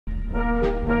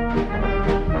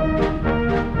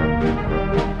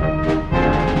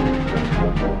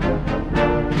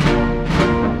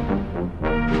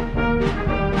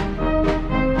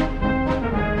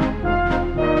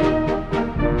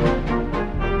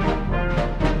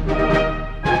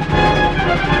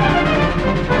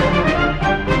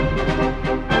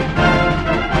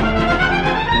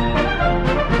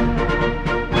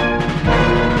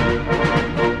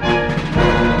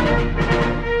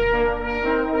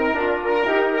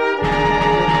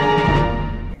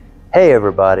Hey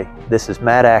everybody, this is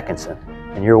Matt Atkinson,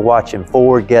 and you're watching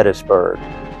Forward Gettysburg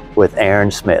with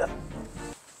Aaron Smith.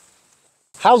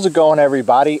 How's it going,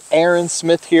 everybody? Aaron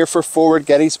Smith here for Forward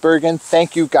Gettysburg, and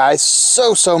thank you guys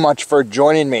so much for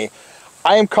joining me.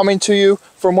 I am coming to you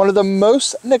from one of the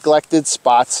most neglected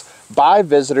spots by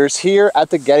visitors here at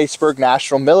the Gettysburg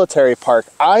National Military Park.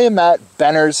 I am at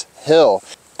Benner's Hill,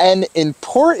 an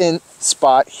important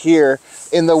spot here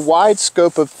in the wide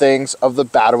scope of things of the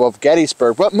Battle of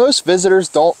Gettysburg. But most visitors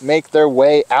don't make their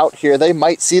way out here. They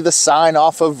might see the sign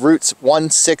off of Route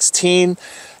 116,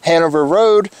 Hanover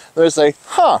Road. There's a,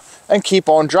 and keep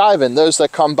on driving. Those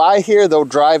that come by here, they'll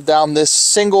drive down this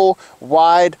single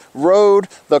wide road.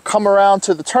 They'll come around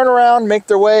to the turnaround, make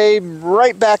their way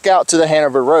right back out to the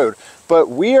Hanover Road. But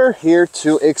we are here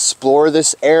to explore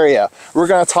this area. We're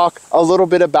going to talk a little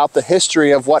bit about the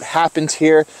history of what happened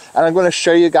here, and I'm going to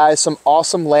show you guys some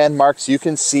awesome landmarks you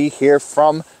can see here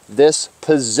from this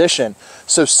position.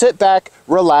 So sit back,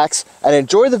 relax, and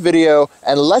enjoy the video,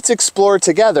 and let's explore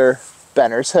together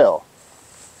Benner's Hill.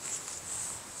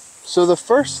 So the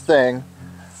first thing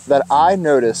that I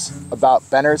notice about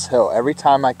Benner's Hill every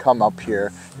time I come up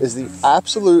here is the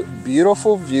absolute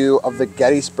beautiful view of the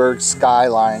Gettysburg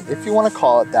skyline, if you want to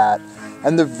call it that,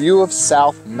 and the view of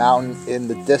South Mountain in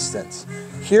the distance.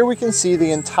 Here we can see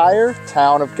the entire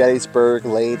town of Gettysburg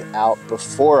laid out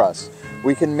before us.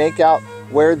 We can make out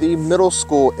where the middle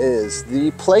school is,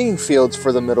 the playing fields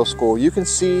for the middle school. You can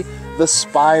see the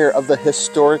spire of the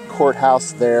historic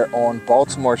courthouse there on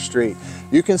Baltimore Street.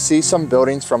 You can see some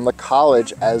buildings from the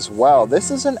college as well.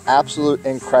 This is an absolute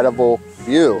incredible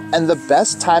view. And the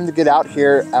best time to get out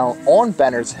here on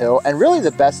Benner's Hill, and really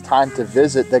the best time to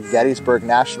visit the Gettysburg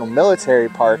National Military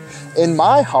Park, in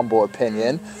my humble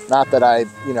opinion, not that I,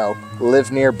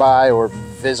 live nearby or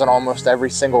visit almost every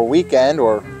single weekend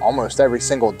or almost every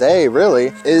single day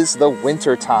really, is the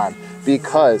winter time.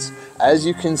 Because as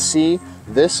you can see,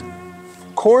 this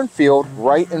cornfield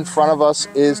right in front of us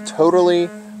is totally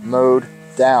mowed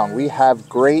down. We have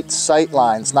great sight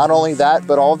lines. Not only that,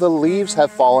 but all the leaves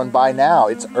have fallen by now.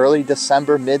 It's early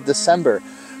December, mid-December.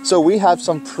 So we have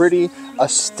some pretty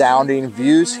astounding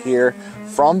views here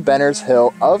from Benner's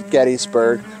Hill of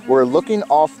Gettysburg. We're looking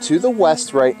off to the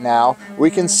west right now. We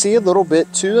can see a little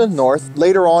bit to the north.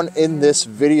 Later on in this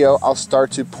video, I'll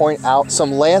start to point out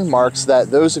some landmarks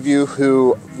that those of you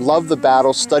who love the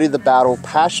battle, study the battle,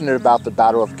 passionate about the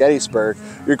Battle of Gettysburg,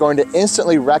 you're going to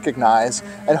instantly recognize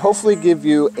and hopefully give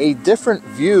you a different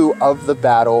view of the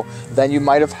battle than you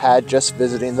might have had just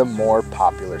visiting the more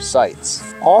popular sites.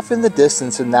 Off in the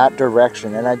distance in that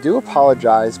direction, and I do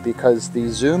apologize because the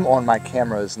zoom on my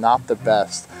camera is not the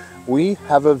best, we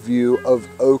have a view of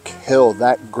Oak Hill,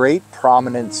 that great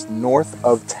prominence north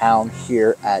of town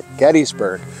here at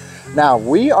Gettysburg. Now,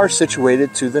 we are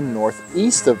situated to the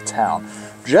northeast of town.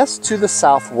 Just to the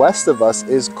southwest of us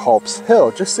is Culp's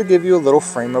Hill, just to give you a little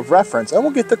frame of reference, and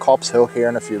we'll get to Culp's Hill here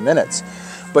in a few minutes.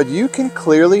 But you can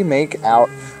clearly make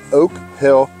out Oak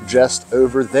Hill just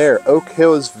over there. Oak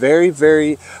Hill is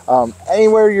very,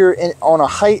 anywhere you're on a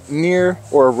height near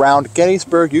or around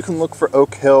Gettysburg, you can look for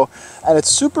Oak Hill, and it's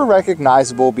super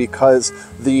recognizable because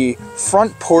the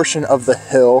front portion of the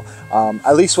hill,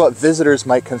 at least what visitors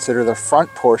might consider the front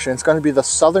portion, it's going to be the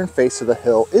southern face of the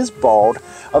hill, is bald.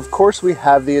 Of course, we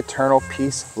have the Eternal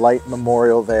Peace Light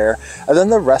Memorial there, and then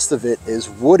the rest of it is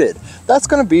wooded. That's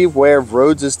going to be where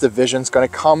Rhodes's division is going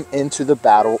to come into the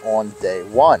battle on day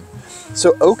one.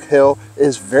 So Oak Hill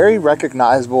is very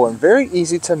recognizable and very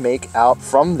easy to make out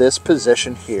from this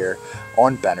position here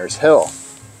on Benner's Hill.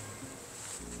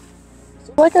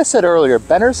 Like I said earlier,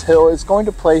 Benner's Hill is going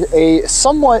to play a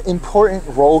somewhat important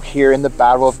role here in the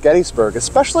Battle of Gettysburg,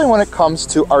 especially when it comes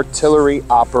to artillery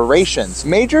operations.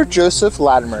 Major Joseph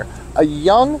Latimer, a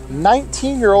young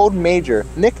 19-year-old major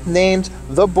nicknamed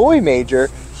the Boy Major,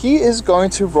 he is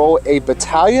going to roll a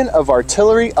battalion of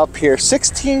artillery up here,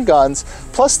 16 guns,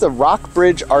 plus the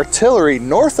Rockbridge artillery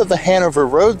north of the Hanover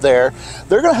Road there.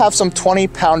 They're going to have some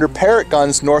 20-pounder Parrott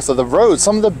guns north of the road.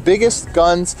 Some of the biggest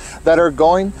guns that are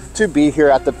going to be here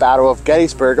at the Battle of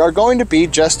Gettysburg are going to be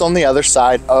just on the other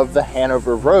side of the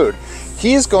Hanover Road.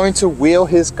 He is going to wheel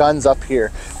his guns up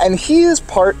here, and he is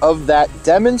part of that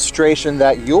demonstration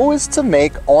that Ewell is to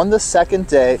make on the second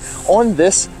day on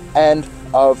this end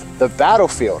of the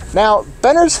battlefield. Now,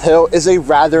 Benner's Hill is a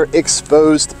rather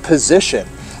exposed position.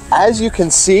 As you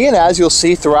can see, and as you'll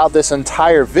see throughout this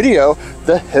entire video,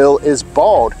 the hill is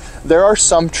bald. There are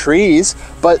some trees,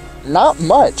 but not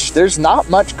much. There's not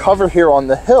much cover here on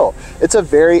the hill. It's a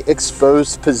very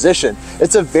exposed position.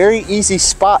 It's a very easy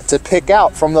spot to pick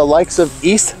out from the likes of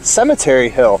East Cemetery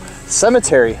Hill,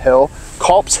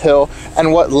 Culp's Hill,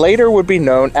 and what later would be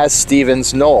known as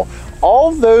Stevens Knoll.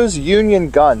 All those Union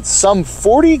guns, some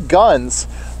 40 guns,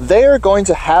 they are going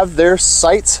to have their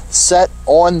sights set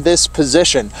on this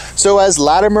position. So as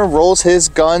Latimer rolls his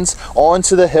guns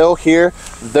onto the hill here,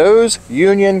 those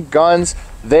Union guns,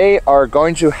 they are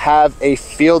going to have a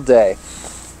field day.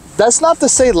 That's not to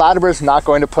say Latimer's not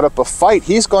going to put up a fight.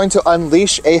 He's going to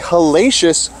unleash a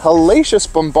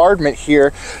hellacious bombardment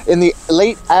here in the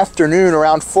late afternoon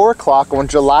around 4 o'clock on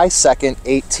July 2nd,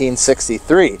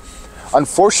 1863.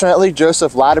 Unfortunately,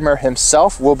 Joseph Latimer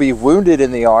himself will be wounded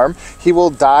in the arm. He will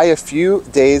die a few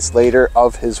days later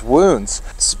of his wounds.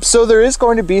 So there is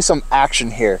going to be some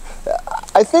action here.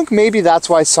 I think maybe that's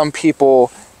why some people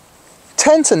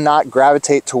tend to not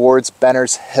gravitate towards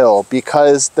Benner's Hill,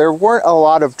 because there weren't a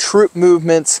lot of troop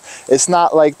movements. It's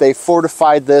not like they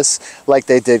fortified this like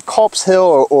they did Culp's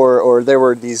Hill, or there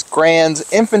were these grand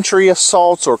infantry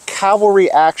assaults or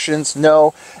cavalry actions.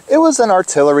 No, it was an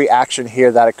artillery action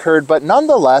here that occurred, but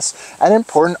nonetheless an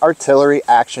important artillery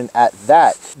action at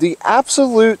that. The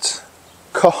absolute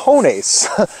cojones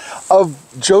of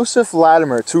Joseph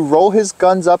Latimer to roll his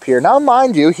guns up here. Now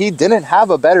mind you, he didn't have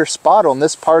a better spot on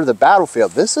this part of the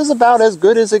battlefield. This is about as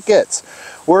good as it gets.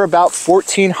 We're about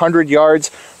 1,400 yards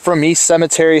from East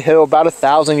Cemetery Hill, about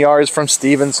 1,000 yards from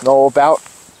Stevens Knoll, about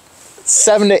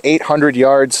 700 to 800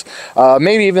 yards,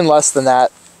 maybe even less than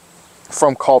that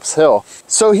from Culp's Hill.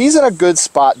 So he's in a good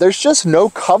spot. There's just no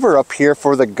cover up here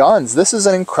for the guns. This is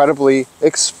an incredibly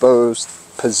exposed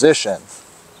position.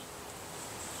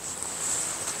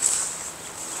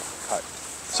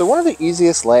 So one of the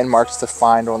easiest landmarks to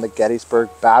find on the Gettysburg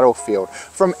battlefield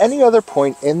from any other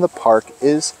point in the park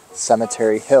is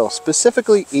Cemetery Hill,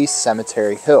 specifically East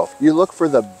Cemetery Hill. You look for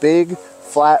the big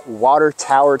flat water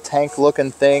tower tank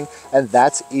looking thing, and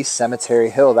that's East Cemetery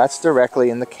Hill. That's directly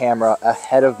in the camera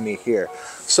ahead of me here.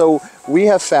 So we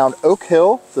have found Oak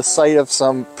Hill, the site of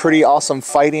some pretty awesome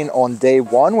fighting on day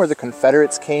one where the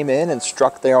Confederates came in and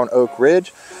struck there on Oak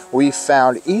Ridge. We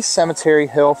found East Cemetery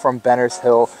Hill from Benner's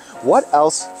Hill. What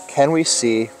else can we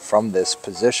see from this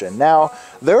position? Now,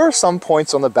 there are some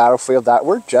points on the battlefield that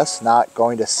we're just not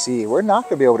going to see. We're not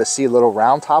going to be able to see Little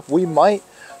Round Top. We might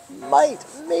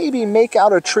maybe make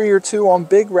out a tree or two on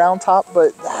Big Round Top,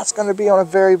 but that's going to be on a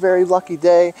very, very lucky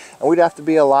day, and we'd have to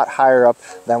be a lot higher up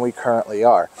than we currently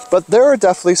are. But there are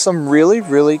definitely some really,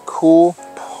 really cool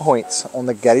points on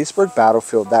the Gettysburg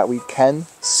battlefield that we can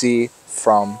see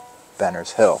from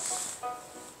Benner's Hill.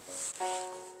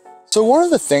 So one of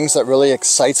the things that really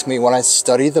excites me when I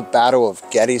study the Battle of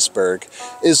Gettysburg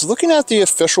is looking at the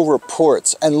official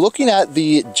reports and looking at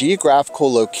the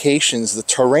geographical locations, the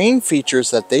terrain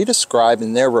features that they describe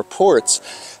in their reports,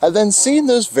 and then seeing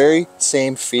those very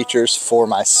same features for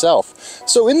myself.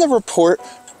 So in the report,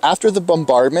 after the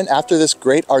bombardment, after this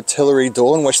great artillery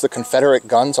duel in which the Confederate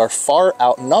guns are far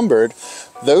outnumbered,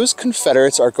 those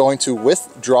Confederates are going to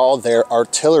withdraw their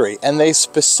artillery, and they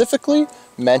specifically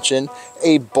mention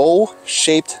a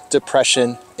bowl-shaped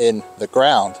depression in the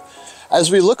ground. As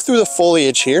we look through the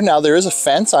foliage here, now there is a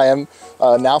fence. I am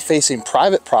now facing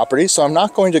private property, so I'm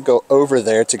not going to go over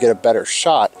there to get a better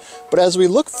shot. But as we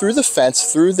look through the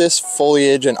fence, through this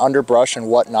foliage and underbrush and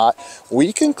whatnot,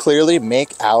 we can clearly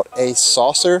make out a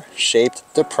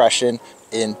saucer-shaped depression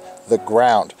in the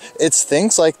ground. It's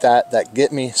things like that that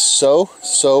get me so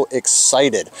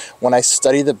excited when I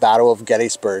study the Battle of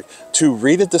Gettysburg, to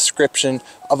read a description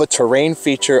of a terrain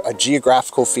feature, a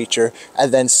geographical feature,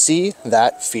 and then see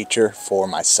that feature for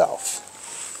myself.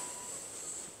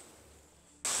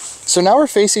 So now we're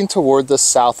facing toward the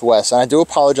southwest, and I do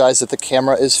apologize that the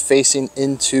camera is facing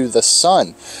into the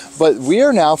sun, but we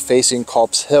are now facing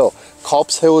Culp's Hill.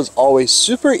 Culp's Hill is always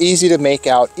super easy to make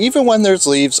out. Even when there's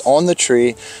leaves on the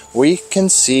tree, we can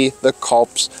see the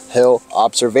Culp's Hill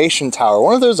observation tower,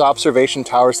 one of those observation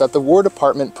towers that the War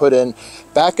Department put in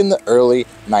back in the early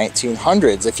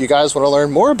 1900s. If you guys want to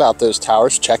learn more about those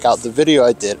towers, check out the video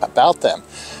I did about them.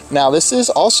 Now, this is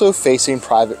also facing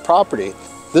private property.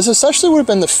 This essentially would have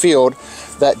been the field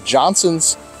that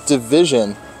Johnson's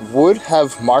division would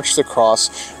have marched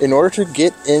across in order to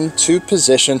get into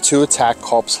position to attack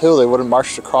Culp's Hill. They would have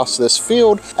marched across this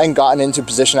field and gotten into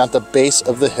position at the base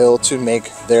of the hill to make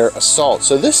their assault.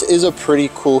 So this is a pretty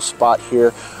cool spot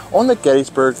here on the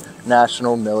Gettysburg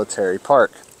National Military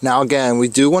Park. Now again, we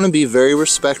do want to be very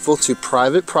respectful to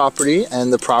private property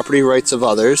and the property rights of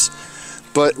others,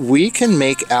 but we can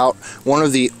make out one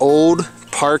of the old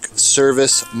Park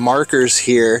Service markers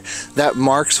here that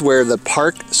marks where the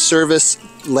Park Service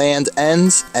land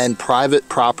ends and private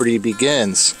property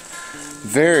begins.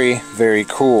 Very, very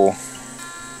cool.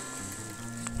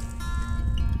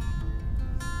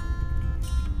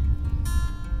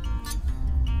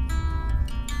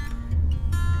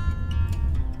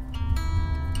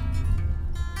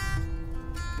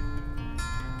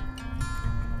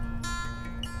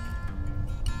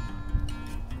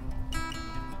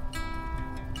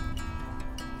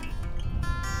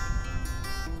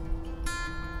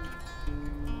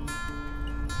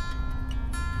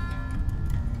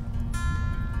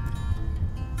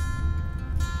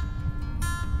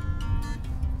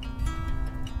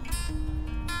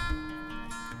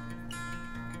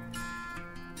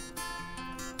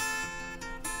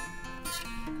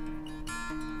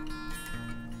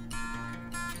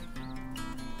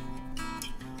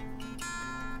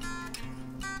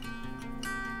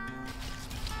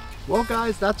 Well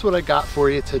guys, that's what I got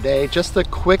for you today. Just a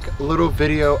quick little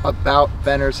video about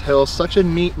Benner's Hill. Such a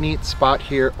neat spot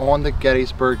here on the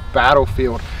Gettysburg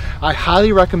battlefield. I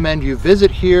highly recommend you visit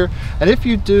here, and if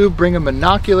you do, bring a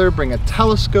binocular, bring a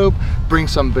telescope, bring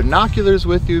some binoculars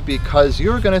with you, because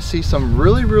you're going to see some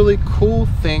really cool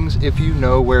things if you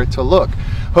know where to look.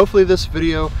 Hopefully this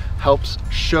video helps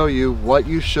show you what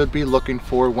you should be looking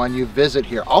for when you visit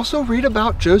here. Also read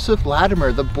about Joseph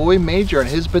Latimer, the boy major, and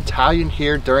his battalion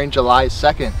here during July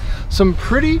 2nd. Some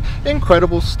pretty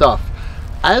incredible stuff.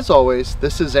 As always,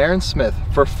 this is Aaron Smith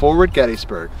for Forward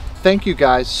Gettysburg. Thank you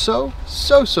guys so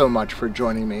much for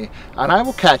joining me, and I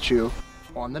will catch you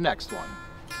on the next one.